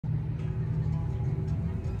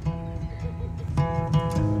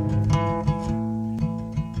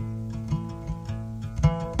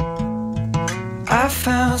I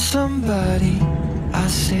found somebody, I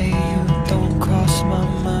say you don't cross my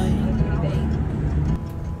mind.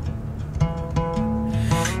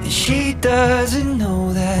 And she doesn't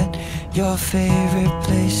know that your favorite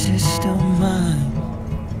place is still mine.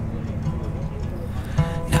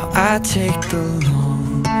 Now I take the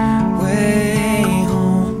long way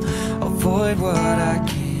home, avoid what I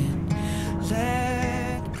can't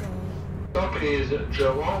let go. Stop is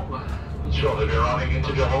Geelong. Shortly be arriving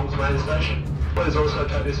into Geelong's main station. Please also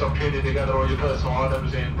take this opportunity to gather all your personal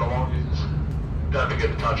items and belongings. Don't forget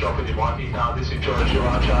to touch off with your wifey card. This ensures you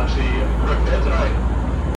are charged the correct fare today.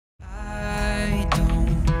 I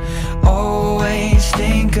don't always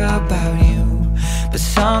think about you, but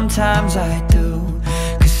sometimes I do.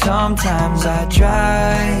 Cause sometimes I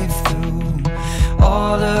drive through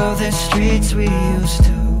all of the streets we used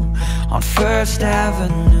to on First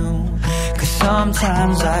Avenue. Cause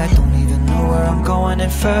sometimes I don't even know where I'm going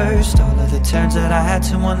at first. All of the turns that I had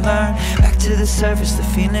to unlearn, back to the surface, the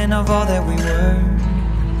feeling of all that we were.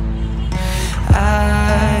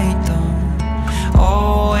 I don't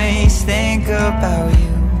always think about you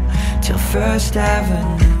till First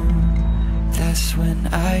Avenue. That's when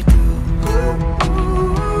I do.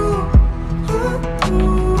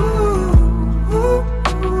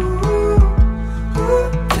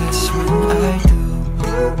 That's when I do.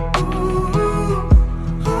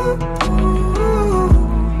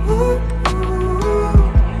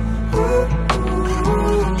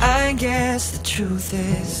 I guess the truth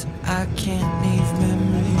is I can't leave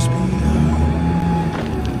memories behind.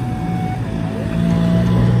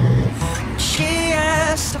 She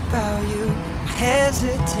asks about you, I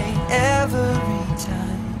hesitate every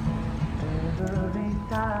time.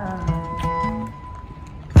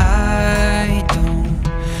 I don't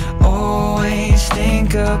always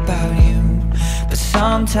think about you, but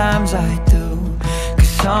sometimes I do. Cause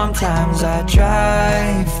sometimes I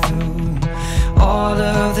drive through all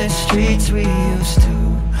of the streets we used to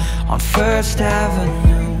on First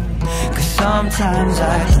Avenue. Cause sometimes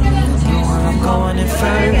I don't even know where I'm going at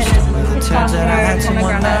first. All of the turns that I had to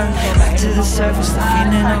unlearn, back to the surface, the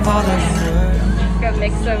feeling of all that we were. Got a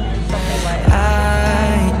mix of something like I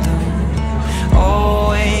don't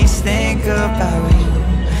always think about you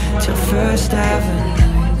till First Avenue.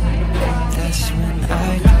 That's when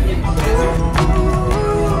I do.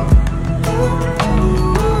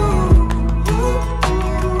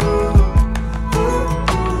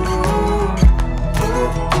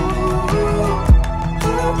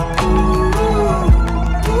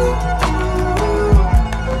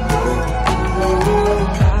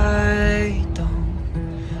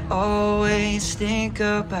 Think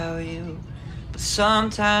about you, but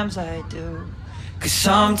sometimes I do. Cause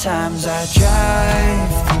sometimes I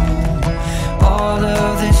drive through all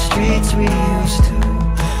of the streets we used to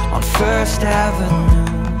on First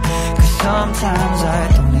Avenue. Cause sometimes I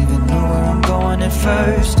don't even know where I'm going at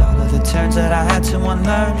first. All of the turns that I had to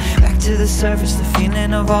unlearn, back to the surface, the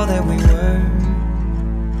feeling of all that we were.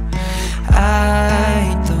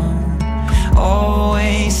 I don't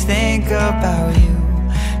always think about you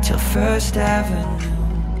till First Avenue.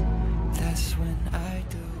 That's when I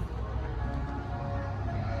do.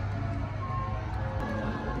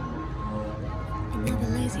 Another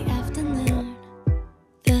lazy afternoon,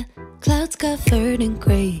 the clouds covered in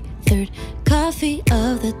grey, third coffee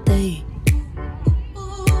of the day.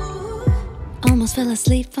 Almost fell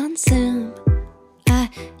asleep on Zoom, I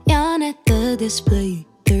yawn at the display,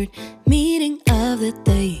 third meeting of the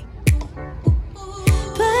day.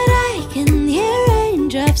 But I can hear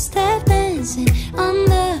raindrops tap dancing on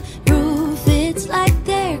the roof. It's like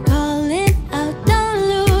they're calling out, don't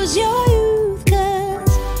lose your youth.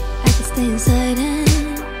 Cause I can stay inside and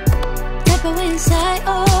tap away inside.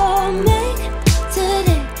 Oh, make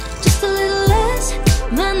today just a little less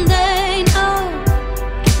mundane. Oh,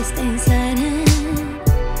 I can stay inside and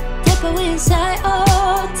tap away inside.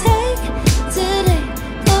 Oh, take today,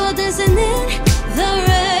 go dancing in the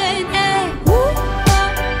rain. Hey, woo, oh,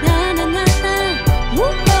 na na na na, woo,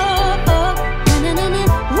 oh, oh, na na na na,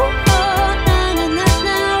 woo, oh, na na na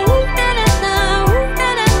na, woo, na na na, woo, na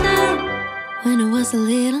na na. When I was a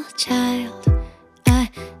little child, I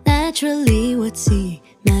naturally would see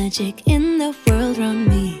magic in the world around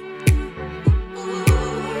me.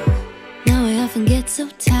 Now I often get so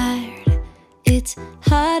tired, it's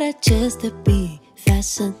harder just to be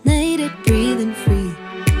fascinated, breathing free.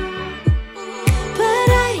 But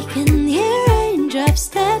I can hear raindrops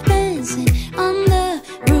tap dancing on the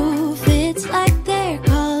roof. It's like they're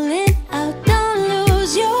calling out, don't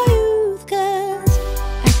lose your youth. Cause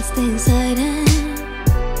I can stay inside and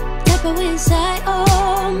tap away inside.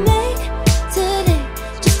 Oh, make today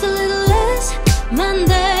just a little less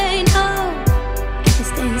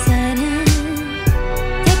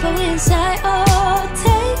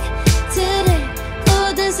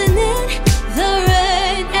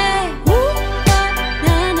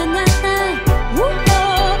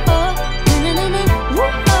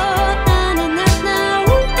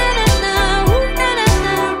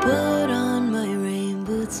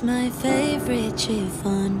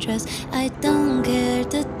chiffon dress. I don't care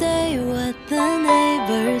today what the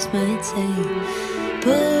neighbors might say.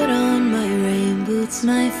 Put on my rain boots,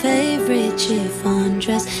 my favorite chiffon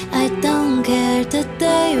dress. I don't care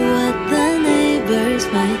today what the neighbors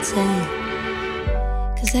might say.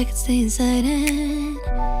 Cause I could stay inside and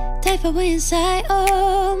type away inside.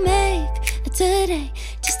 Oh, make today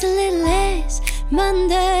just a little less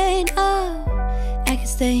mundane. Oh, I could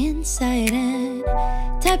stay inside and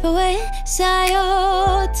type away inside.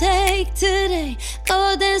 Oh, take today,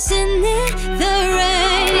 go dancing in the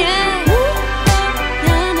rain. Yeah.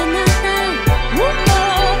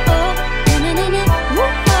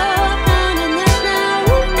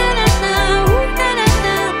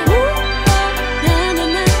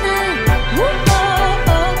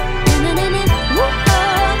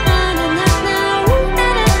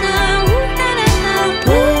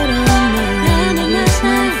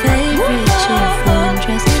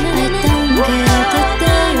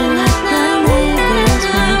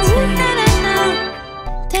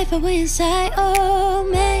 Away inside, oh,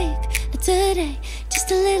 make today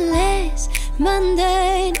just a little less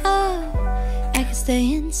mundane. Oh, I can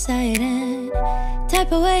stay inside and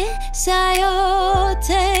type away inside. Oh,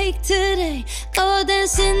 take today, go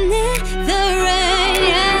dancing in the rain.